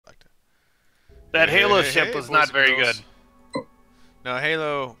That Halo ship was not very good. No,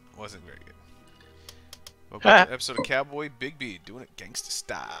 Halo wasn't very good. Welcome to an episode of Cowboy Big B, doing it gangsta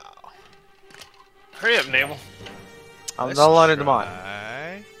style. Hurry up, Naval. I'm not learning the mod.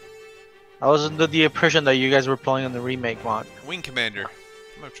 I was under the impression that you guys were playing on the remake mod. Wing Commander.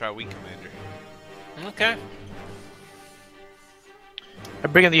 I'm gonna try Wing Commander. Okay.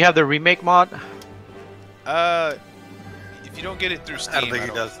 Brigham, do you have the remake mod? If you don't get it through Steam, I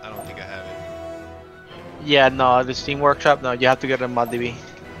don't think I have it. Yeah, no, the Steam Workshop, no, you have to get it on ModDB.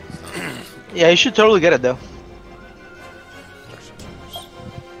 Yeah, you should totally get it though.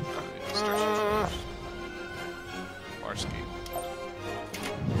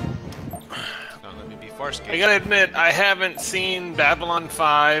 I gotta admit, I haven't seen Babylon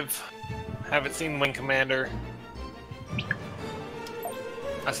 5, haven't seen Wing Commander.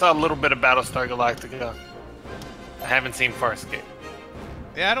 I saw a little bit of Battlestar Galactica. I haven't seen Farscape.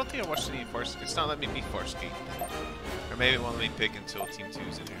 Yeah, I don't think I watched any Farscape. It's not letting me beat Farscape. Or maybe it won't let me pick until Team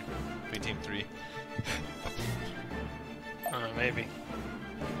 2's in here. Maybe Team 3. Maybe.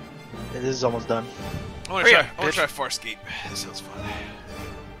 Yeah, this is almost done. I wanna try Farscape. That sounds fun.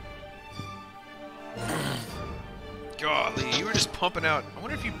 Golly, you were just pumping out. I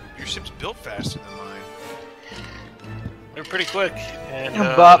wonder if your ship's built faster than mine. They're pretty quick, and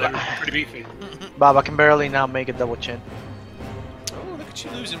Bob, they're pretty beefy. Bob, I can barely now make a double chin. Oh, look at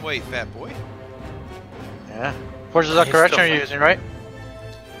you losing weight, fat boy. Yeah. Forces of Corruption you're using, right?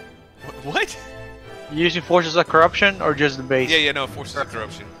 What? You using Forces of Corruption or just the base? Yeah, no, Forces of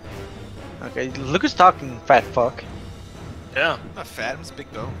Corruption. Okay, look who's talking, fat fuck. Yeah. I'm not fat, I'm just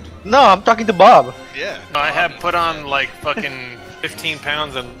big boned. No, I'm talking to Bob. Yeah. No, I have put on like fucking 15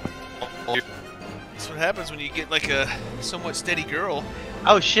 pounds and... That's what happens when you get like a somewhat steady girl.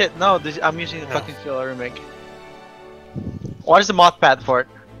 Oh shit, no, I'm using the fucking Killer remake. What is the mod pad for it?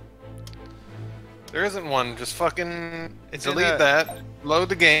 There isn't one, just fucking delete that, load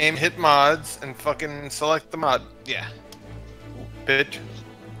the game, hit mods, and fucking select the mod. Yeah. Bitch.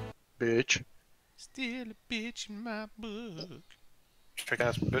 Bitch. Still a bitch in my book. Trick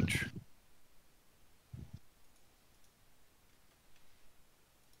ass bitch.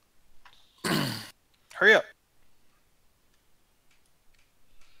 Hurry up.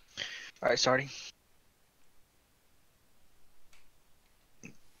 Alright, starting.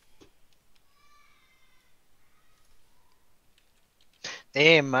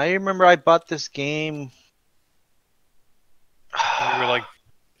 Damn, I remember I bought this game. You were like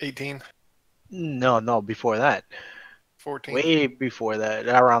 18? No, before that. 14. Way before that,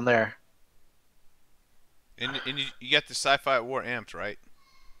 around there. And you got the Sci-Fi at War amped, right?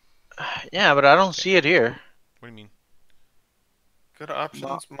 Yeah, but I don't see it here. What do you mean? Go to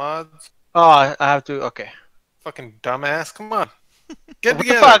options, mods. Oh, I have to. Okay. Fucking dumbass, come on. Get What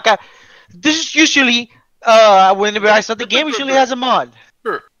together. the fuck? This is usually whenever I start the game, usually has a mod.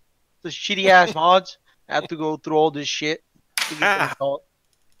 Sure. The shitty ass mods. I have to go through all this shit to get them installed.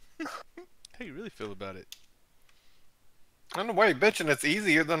 How you really feel about it? I don't know why you're bitching. It's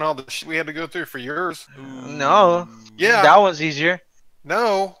easier than all the shit we had to go through for yours. No. Yeah. That one's easier.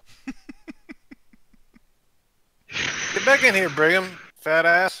 No. Get back in here, Brigham. Fat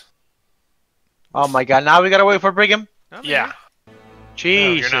ass. Oh my god, now we gotta wait for Brigham? Yeah.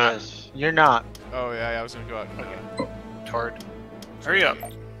 Jesus. No, you're not. Oh yeah, I was gonna go out. Okay. Tard. Hurry up.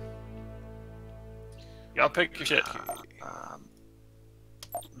 Y'all pick your shit.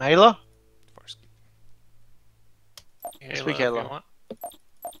 Halo? Halo, Halo.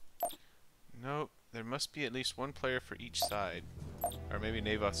 Nope, there must be at least one player for each side. Or maybe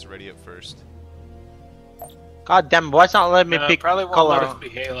Navos ready up first. God damn it, why it's not letting me pick probably won't color? let us be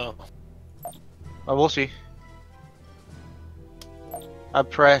Halo. Oh, we'll see. I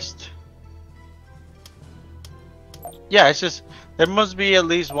pressed. Yeah, it's just there must be at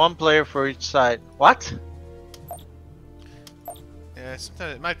least one player for each side. What? Yeah,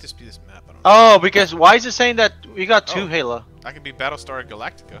 sometimes it might just be this map. I don't know. Oh, because why is it saying that we got two Halo? I could be Battlestar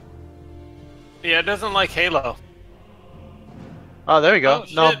Galactica. Yeah, it doesn't like Halo. Oh, there we go. Oh,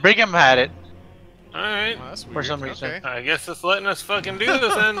 no, shit. Brigham had it. Alright. Well, that's weird. For some reason. Okay. I guess it's letting us fucking do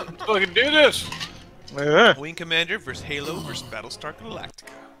this then. Let's fucking do this. Yeah. Wing Commander versus Halo versus Battlestar Galactica.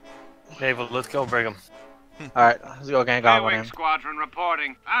 Naval, let's go, Brigham. Alright, let's go gang on with Wing him. Squadron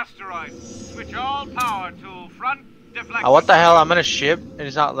reporting. Asteroid. Switch all power to front deflection. Oh, what the hell? I'm in a ship and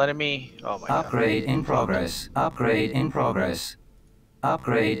it's not letting me. Oh my god. Upgrade in progress. Upgrade in progress.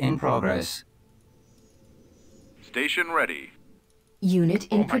 Upgrade in progress. Station ready. Unit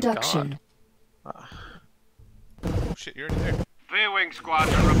in Oh my production. Oh shit, you're in there. V-Wing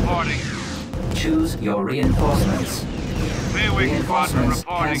Squadron reporting. Choose your reinforcements. V-Wing Squadron Reinforcements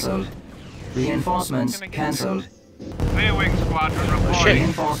reporting. cancelled. Reinforcements cancelled. V-Wing Squadron reporting. Shit.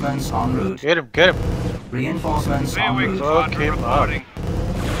 Reinforcements en route. Get him, get him. Reinforcements en V-Wing route. Squadron Okay, reporting.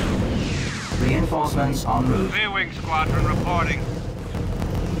 Reinforcements en route. V-Wing Squadron reporting.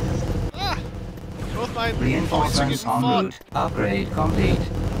 Ah! Both my Reinforcements en route. Upgrade complete.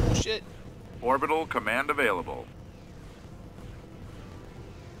 Shit. Orbital command available.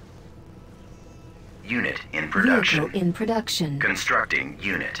 Unit in production. Vehicle in production. Constructing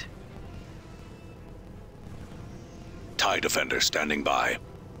unit. TIE Defender standing by.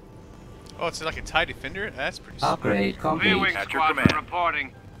 Oh, it's like a TIE Defender? That's pretty sweet. Upgrade complete. V-Wing At your Squadron command.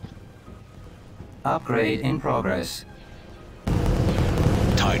 reporting. Upgrade in progress.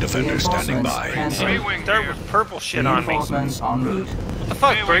 TIE Defender standing Reinforcements by. cancelled. V-Wing Start here. with purple shit on me. Reinforcements en route. What the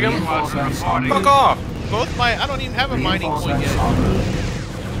fuck, Brigham? V-Wing Squadron Reinforcements en reporting. route. Fuck off! Both my... I don't even have a mining point Reinforcements yet. en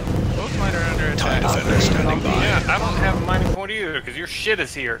route. Both mine are under TIE attack. Defender standing by. Yeah, I don't have a mining point either, because your shit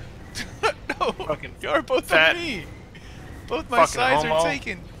is here. No, Fucking you're both fat on me. Both my fucking sides homo. are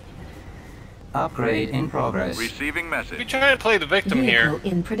taken. Upgrade in progress. Receiving You're message. trying to play the victim Vehicle here, in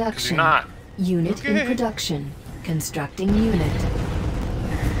because you're production. not. Unit in Okay. production. Constructing unit.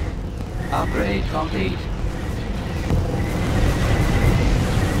 Upgrade complete.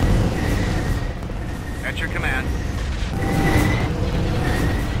 At your command.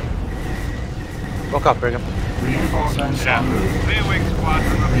 Woke up, Brigham. Reinforcements Yeah. en route. V-Wing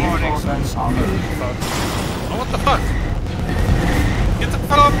Squadron reporting. Reinforcements en route. Oh, what the fuck? Get the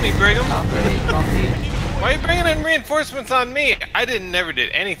fuck off me, Brigham! Upgrade complete. Why are you bringing in reinforcements on me? I never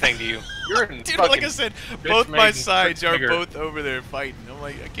did anything to you. You're in Dude, fucking like I said, bitch both my making sides are trigger. both over there fighting. I'm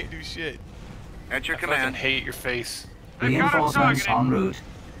like, I can't do shit. At your I fucking command. hate your face. They've got us Reinforcements targeted. en route.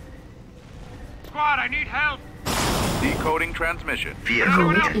 Squad, I need help. Decoding transmission. Vehicle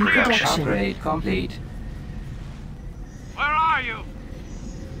Unit in in production. production. Upgrade complete. Where are you?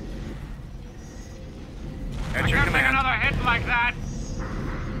 At I your can't take command. another hit like that.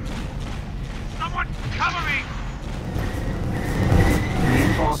 Someone cover me.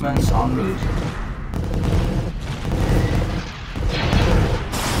 Reinforcements en route.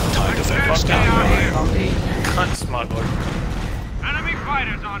 TIE Defender standing Upgrade by. complete. Cunt smuggler. Enemy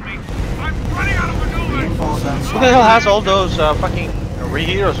fighters on me. I'm running out of maneuver. Reinforcements Who the hell has all those fucking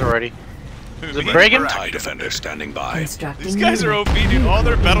reheaters already? Is it Brigham? TIE Defender standing by. Constructing These guys are unit. OP, dude. All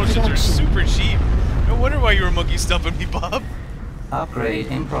their Vehicle in battleships are production. super cheap. No wonder why you were monkey stumping me, Bob. Upgrade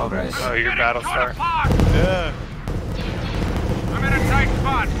in progress. Oh, your Getting torn Battlestar. apart. Yeah. I'm in a tight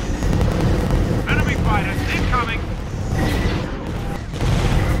spot. Enemy fighters incoming.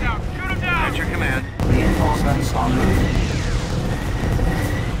 Shoot 'em down. Shoot 'em down. At your command. Reinforcements en route.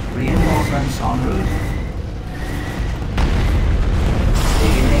 Reinforcements en route.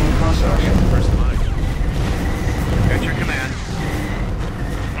 Beginning construction. At your command.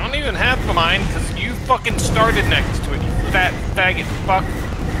 I don't even have mine, because you fucking started next to it, you fat faggot fuck.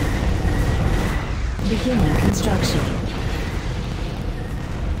 Beginning construction.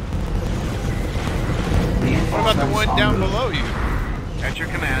 What about the Reinforcements one en down route. below you? At your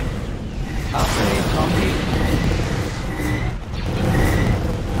command. Upgrade complete.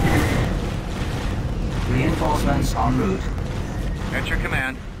 Reinforcements en route. At your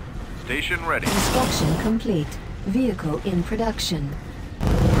command. Station ready. Construction complete. Vehicle in production.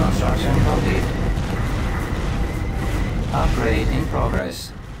 Construction complete. Upgrade in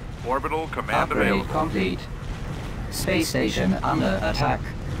progress. Orbital command Upgrade available. complete. Space station under attack.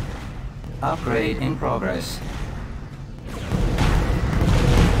 Upgrade in progress. You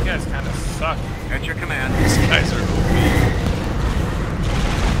guys kind of suck. At your command. These guys are OP.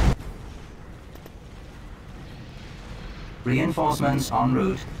 Reinforcements en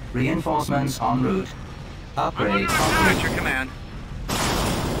route. Reinforcements en route. Upgrade At complete. your command.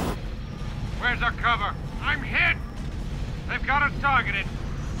 Where's our cover? I'm hit. They've got us targeted.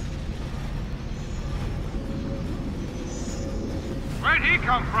 Where'd he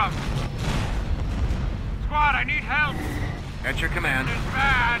come from? Squad, I need help. At your command. It's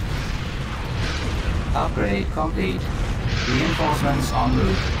bad. Upgrade complete. Reinforcements en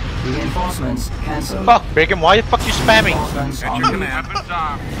route. Reinforcements cancelled. Fuck, Brigham, why the fuck you spamming? Reinforcements At en your route. command. Weapons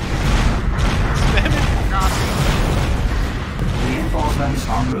armed. Copy. Reinforcements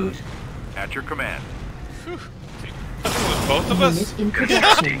en route. At your command. Fucking with both of us? Unit in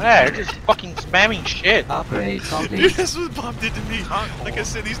production. Yeah, they're just fucking spamming shit. Upgrade Dude, complete. that's what Bob did to me. Like I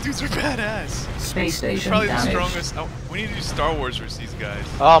said, these dudes are badass. Space station Probably the damaged. strongest. Oh, we need to do Star Wars versus these guys.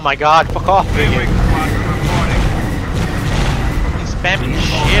 Oh my god, fuck off, V-Wing Brigham. Squadron reporting. Fucking spamming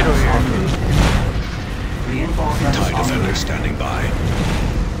shit over Reinforcements en here. route. Reinforcements TIE en Defender route. standing by.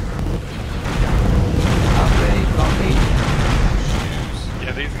 Upgrade complete. Yeah,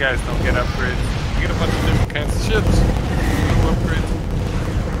 Yeah, these guys don't get upgrades. You get a bunch of different kinds of ships. No upgrades.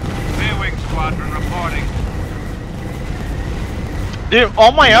 Clearwing Squadron reporting. Dude,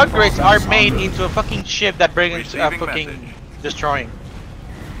 all my upgrades are made into a fucking ship that brings Receiving fucking message. destroying.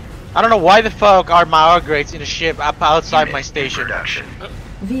 I don't know why the fuck are my upgrades in a ship up outside Unit my in station. production.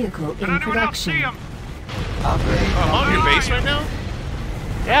 Vehicle Can in anyone else see production. him? Upgrade I'm on your complete. base right now?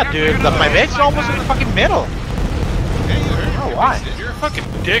 Yeah, dude, my base's almost in the fucking middle. Yeah, you heard. Oh, why? You're a fucking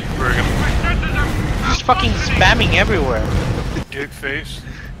dick, Brigham. My sensors are Just fucking spamming everywhere. Dick face.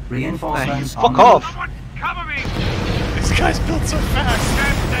 Reinforcements Fuck en off. Someone cover me! This guy's built so fast.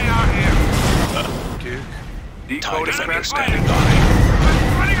 Can't stay out here. Duke. Decode TIE defender express standing landing. by.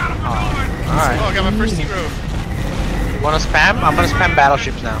 I'm running out of maneuvers. Alright. Oh, I got my first hero. You wanna spam? I'm gonna spam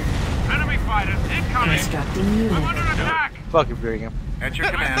battleships now. Enemy fighters incoming. Constructing I'm unit. under attack. Fuck you, Brigham. At your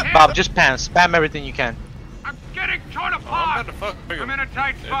command. Bob, just spam everything you can. I'm getting torn Oh, I'm apart. about to fuck I'm in a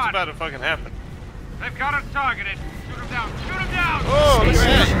tight It's spot. about to fucking happen. They've got us targeted. Shoot him down. Shoot him down. Oh, look at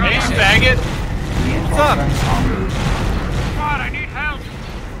that. Hey, faggot. Reinforcements en route. Squad, I need help.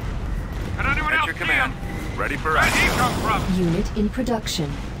 Can anyone At else your see command. him? Ready for Where'd he action. come from? Unit in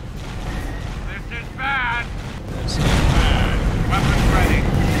production. This is bad. Weapons ready.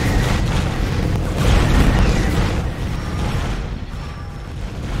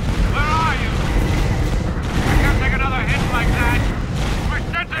 Where are you? I can't take another hit like that. My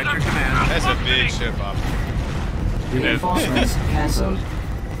sensors At are your command. That's a big malfunctioning. ship, Bob. Reinforcements cancelled.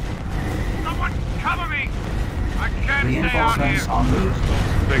 Someone cover me. I can't stay out Reinforcements here. en route.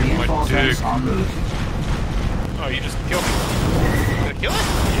 Big my Reinforcements dick. en route. Oh, you just killed me. Gonna kill it?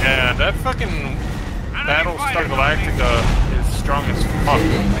 Yeah, that fucking Battlestar Galactica is strong as fuck.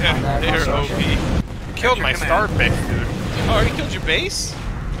 Building Yeah, under they're construction. OP. Killed your my command. star base, dude. Oh, already killed your base?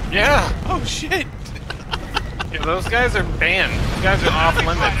 Yeah. Oh, shit. Yeah, those guys are banned. Those guys are off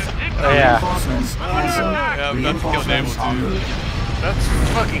limits. Yeah. Reinforcements cancelled. Yeah, I'm about to kill Reinforcements Naval, en too. route. That's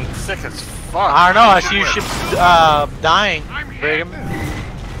fucking sick as fuck. I don't know, I see your ship's dying, Brigham.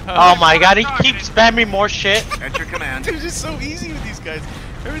 Oh my god, he keeps spamming more shit. At your command. Dude, it's so easy with these guys.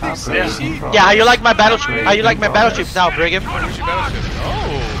 Everything's so Upgrade in cheap. progress. Yeah, how you like my battleship? How you like my battleships now, Brigham? Where's your battleship?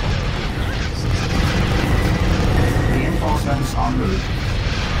 Oh. Reinforcements en route.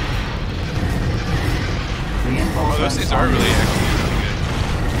 Oh, those Reinforcements things are en really route. actually really good.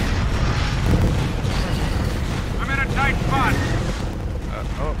 I'm in a tight spot.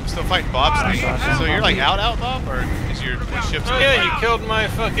 Oh, I'm still fighting Bob's thing. So you're like out, Bob? Or is your ship still Oh yeah, you fighting? killed my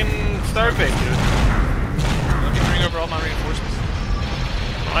fucking star base, dude. Let me bring over all my reinforcements.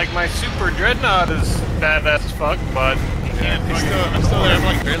 Like my super dreadnought is badass as fuck, but you Yeah, can't it's fucking- I'm still there. I'm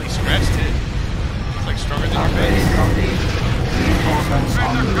like barely scratched it. It's like stronger than your Upgrade base. complete. Reinforcements en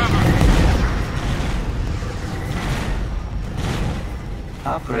Under route. cover.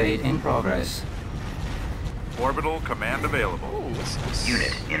 Upgrade in progress. Orbital command available. Ooh, what's this?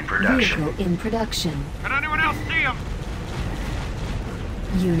 Unit in production. Vehicle in production. Can anyone else see him?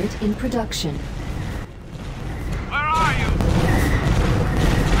 Unit in production. Where are you?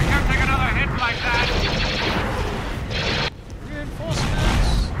 I can't take another hit like that. Reinforcements.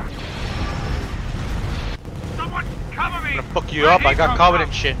 Someone cover me. I'm gonna fuck you Where'd up, he I got come Covenant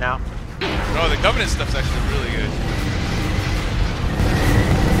from? shit now. Oh, the Covenant stuff's actually really good.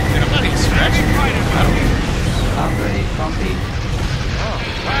 Dude, I'm not even scratching. Upgrade complete.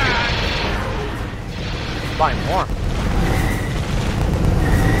 Buy more.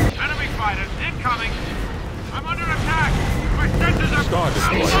 Enemy fighters incoming. I'm under attack. My sensors are Star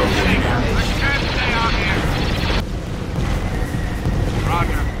destroyer. malfunctioning. I can't stay out here.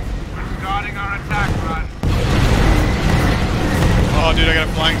 Roger. We're starting our attack run. Oh, dude, I got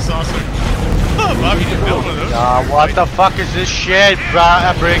a flying saucer. Oh, Bob, you didn't build one of those. What the fuck is this shit,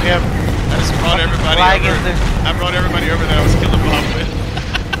 Brigham? I just brought everybody flag over. is the- I brought everybody over that I was killing Bob with.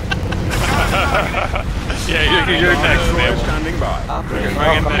 Yeah, you're next, Destroyer man. standing by. Upgrade Bring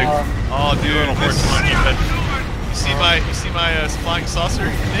it complete. back. Oh, dude, Little horse this, monkey, but you see my flying saucer?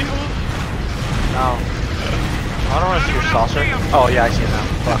 Naval? No. I don't wanna see your saucer. Oh yeah, I see it now.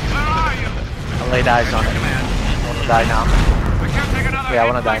 Fuck. Where are you? I laid eyes on it. I wanna die now. I can't take another Yeah, I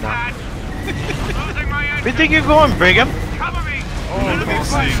hit wanna die like now. that. Losing my Where engine. think you're going, Brigham? Cover me. Oh, look at this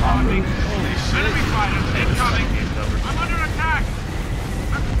thing. Reinforcements en route. Holy shit. Enemy fighters incoming. I'm under attack.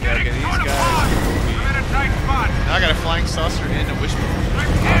 I'm Gotta getting get torn these apart. I'm in a tight spot. Now I got a flying saucer and a wishbone.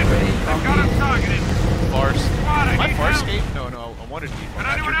 I'm hit. They've got us targeted. Fars. Squad, I Am I need help. Farscape? No, I wanted to be Can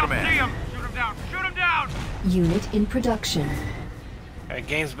Farscape. anyone else command. see him? Shoot him down. Shoot him down. Unit in production. Alright,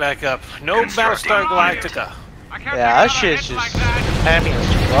 game's back up. No Constructing Battlestar unit. Galactica. I can't Yeah, that take another shit's hit just like that. spamming as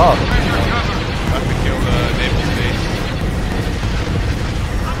fuck. Where's your cover? I have to kill Naval's base.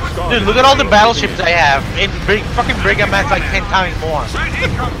 Dude, look at all the battleships I have. It fucking Brigham Max like 10 times more. Where'd he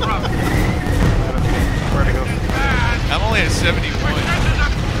come from? Where to go? I'm only at 71. Defenses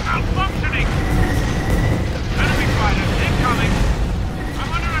are malfunctioning. Enemy fighters incoming.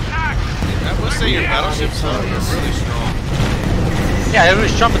 I'm under attack. I will say your battleships are really strong. Yeah, they're really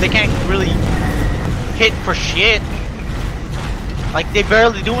strong, but they can't really hit for shit. Like, they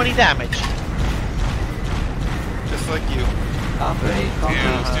barely do any damage. Just like you. Upgrade complete.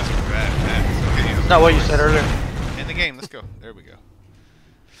 Yeah, let's do some bad maps. Okay, That's not what you said earlier. in the game, let's go. There we go.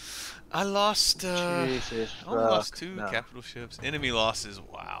 I lost, Jesus, I only lost fuck, 2 no. capital ships. Enemy losses,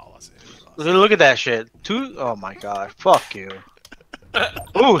 wow. Lots of enemy losses. Look at that shit. 2? Oh my god. Fuck you.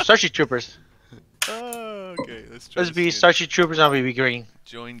 Ooh, Starship Troopers. Okay, let's try Let's this be again. Starship Troopers and I'll be green.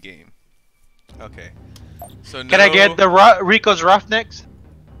 Join game. Okay. So Can I get the Rico's Roughnecks?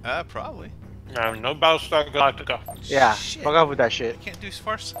 Probably. No Battlestar Galactica. Yeah, Shit. fuck off with that shit. I can't do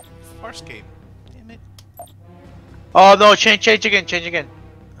Farscape. Damn it. Oh no, change again.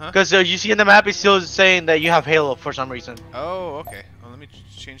 Huh? Because you see in the map, it's still saying that you have Halo for some reason. Oh, okay. Well, let me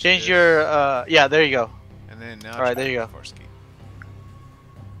change. Change this. your, yeah, there you go. And then now. Alright, try there you go. Farscape.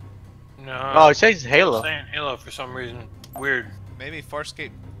 No. Oh, it says Halo. It's saying Halo for some reason. Weird. Maybe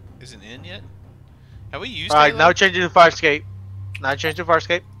Farscape isn't in yet. Have we used? Alright, Halo? now change it to Farscape. Now change to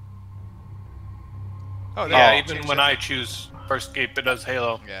Farscape. Oh, there Yeah, you even change when that. I choose Farscape, it does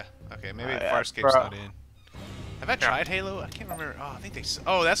Halo. Yeah. Okay. Maybe Yeah, Farscape's bro. not in. Have I tried Halo? I can't remember. Oh, I think they.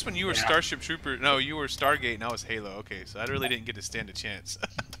 Oh, that's when you were Starship Trooper. No, you were Stargate, and I was Halo. Okay, so I really didn't get to stand a chance.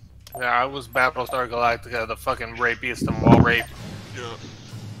 Yeah, I was Battlestar Galactica, the fucking rapiest and wall rape.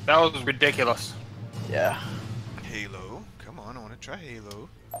 That was ridiculous. Yeah. Halo. Come on, I want to try Halo.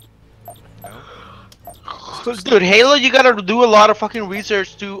 No. Dude, Halo, you gotta do a lot of fucking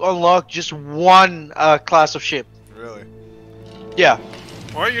research to unlock just one class of ship. Really? Yeah.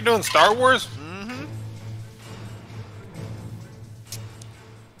 What, you're doing Star Wars? Mm-hmm.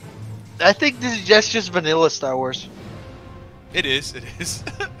 I think this is just vanilla Star Wars. It is. It is.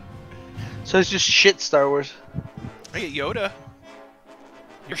 So it's just shit Star Wars. I get Yoda.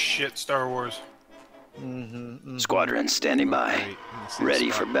 You're shit Star Wars. Squadron standing by. Great. In the same Ready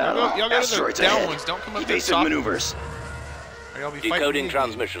spot. for battle. Y'all go to the Asteroids down ahead. ones. Don't come up to the Evasive top. maneuvers. Or y'all be fighting Decoding me.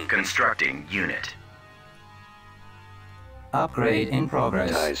 transmission. Constructing unit. Upgrade in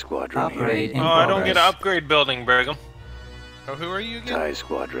progress. TIE Squadron Upgrade in Oh, progress. I don't get an upgrade building, Brigham. Oh, who are you here. again? TIE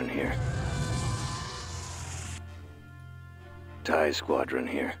Squadron here. TIE Squadron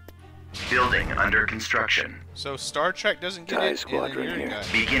here. Building under construction. So Star Trek doesn't get TIE it. And Squadron then you're here. the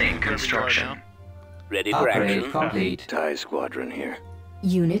guy. Beginning Whoever you are construction. now. Ready for Upgrade action. complete. TIE Squadron here.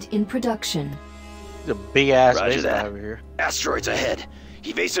 Unit in production. It's a big ass Roger base that. over here. Asteroids ahead.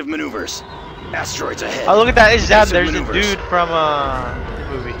 Evasive maneuvers. Asteroids ahead. Oh, look at that. It's that. Evasive There's a maneuvers. dude from the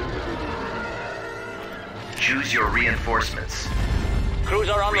movie. Choose your reinforcements.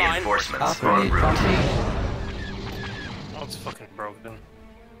 Cruiser online. Reinforcements en Upgrade route. complete. Oh, it's fucking broken.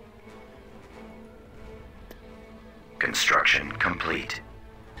 Construction complete.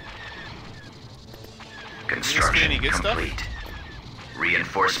 any Construction good stuff? complete.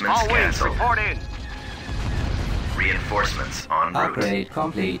 Reinforcements All wings, cancelled. report in. Reinforcements en route. Upgrade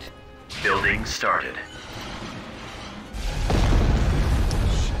complete. Building started.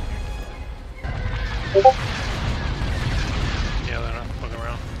 Yeah, they're not fucking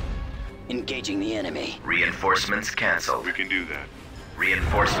around. Engaging the enemy. Reinforcements cancelled. We can do that.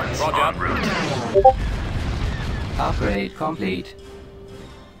 Reinforcements Roger. en route. Upgrade complete.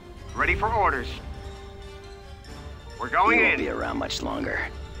 Ready for orders. We're We going won't in. be around much longer.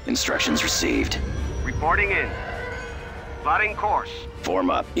 Instructions received. Reporting in. Plotting course. Form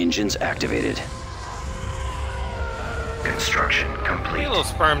up. Engines activated. Construction Hey, complete. little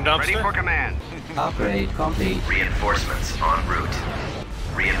sperm Ready for dumpster. command. Upgrade complete. Reinforcements en route.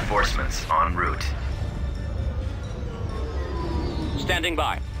 Reinforcements en route. Standing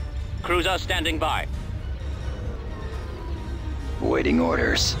by. Cruiser standing by. Waiting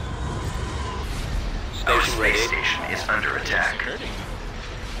orders. Our Station space ready. station is under attack.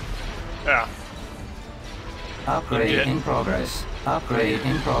 Yeah. Upgrade Legit. in progress. Upgrade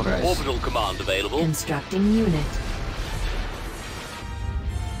in progress. Orbital command available. Constructing unit.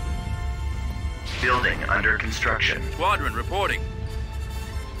 Building under construction. Squadron reporting.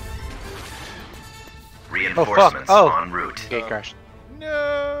 Reinforcements Oh. en route. Gate crashed.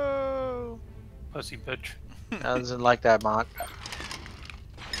 No. Pussy bitch. I doesn't like that mod.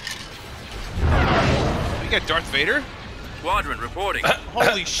 We got Darth Vader. Squadron reporting.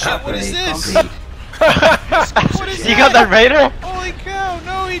 Holy shit! What is Upgrade this? complete. What is You got that Raider? Holy cow!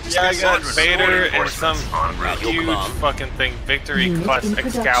 No, he just Yeah, I got got sent. Vader and some huge fucking thing. Victory Plus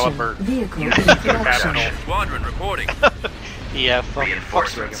Excalibur. Vehicle in production. Capital. Squadron reporting. Yeah, fuck.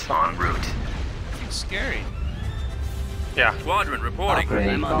 Reinforcements en route. It's scary. Yeah. Squadron reporting.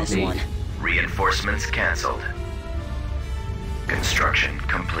 Upgrade complete. Reinforcements cancelled. Construction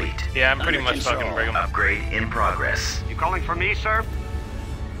complete. Yeah, I'm pretty much fucking Brigham. Upgrade in progress. You calling for me, sir?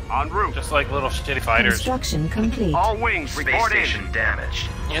 En route. Just like little shitty fighters. Construction complete. All wings, Space report in. station damaged.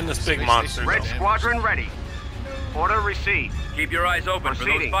 And this big Space monster. station. Red Damage. Squadron ready. Order received. Keep your eyes open for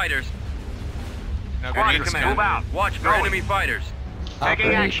those Proceeding. fighters. Now Squadron, Grenadiers Command. move out. Watch for Going. enemy fighters. Taking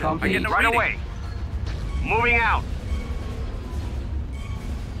Upgrade action. complete. Right away. Moving out.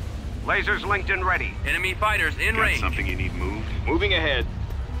 Lasers linked and ready. Enemy fighters in range. Something you need moved? Moving ahead.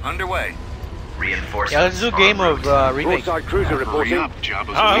 Underway. Reinforcements. Yeah, let's do a game of remake. Broadside cruiser reporting. Up,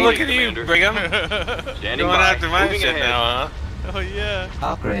 Jabba's Oh, waiting, look at you, Commander. Brigham. Standing Going by. after my Moving shit ahead. now, huh? Oh yeah.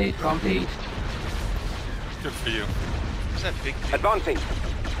 Upgrade complete. Good for you. What's that big thing? Advancing.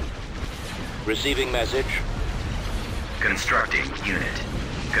 Receiving message. Constructing unit.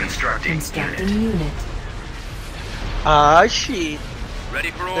 Constructing Constructing unit. unit. Shit. Ready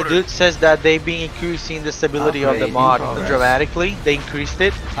for The orders. dude says that they've been increasing the stability of the Upgrade in mod progress. dramatically. They increased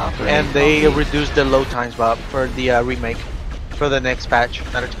it, Upgrade and they complete. reduced the load times, Bob, for the remake, for the next patch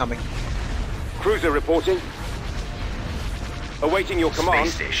that is coming. Cruiser reporting. Awaiting your command.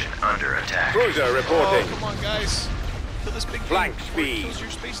 Space station under attack. Cruiser Oh, reporting. come on, guys. Kill this big Flank thing before it speed. kills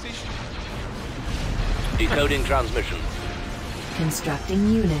your space station. Decoding transmission.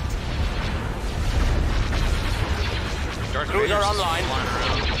 Constructing unit. Darth Cruiser Vader's online. flying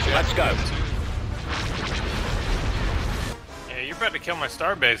around. Let's go. Yeah, you're about to kill my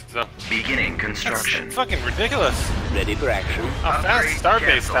starbase, though. Beginning construction. That's fucking ridiculous. Ready for action. How fast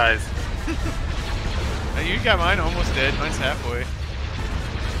Upgrade starbase canceled. ties. You got mine almost dead. Mine's halfway.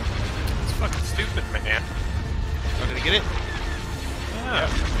 It's fucking stupid, man. Oh, did I get it? Yeah.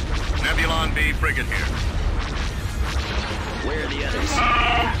 Nebulon B frigate here. Where are the others?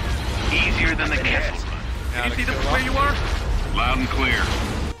 Easier than the kiss. Now Can you to see them kill from where off. you are? Loud and clear.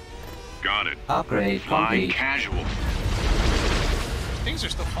 Got it. Upgrade complete. casual. Things are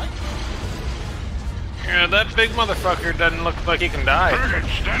still fighting. Yeah, that big motherfucker doesn't look like he can die. You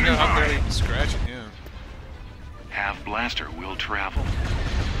know how barely scratching him. Have blaster will travel.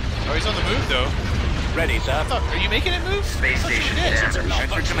 Oh, he's on the move though. Ready, sir. Are you making it move? Space I thought you station did. damaged. At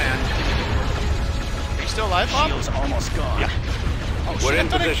your command. Are you still alive, Bob? almost gone. Oh, We're shit, in I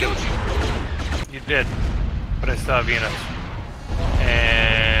thought I position. killed you. You did, but I still have units.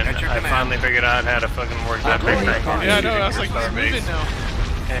 And At your I command. finally figured out how to fucking work that big thing. Yeah, I know. I was like, he's moving now.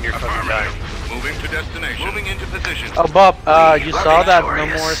 And you're fucking dying. Moving to destination. Moving into position. Oh, Bob, you saw that No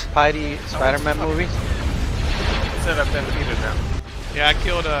More Spidey Spider-Man movie? Set up and defeated now. Yeah, I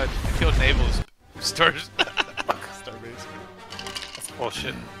killed Naval's stars. Starbase. That's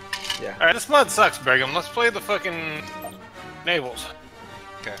bullshit. Yeah. Alright, this mod sucks, Brigham. Let's play the fucking navals.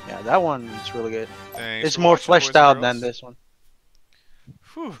 Yeah, that one is really good. Thanks It's for more watching, fleshed boys and out girls. than this one.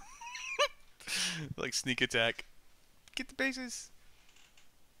 Whew. Like sneak attack. Get the bases.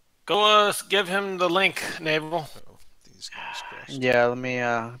 Go give him the link, Naval. Uh-oh. These guys crashed. Yeah, let me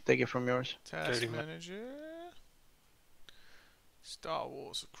take it from yours. Task 30 minutes. manager. Star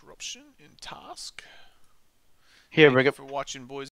Wars Corruption in task. Here, Thank you Brigham. for watching, boys.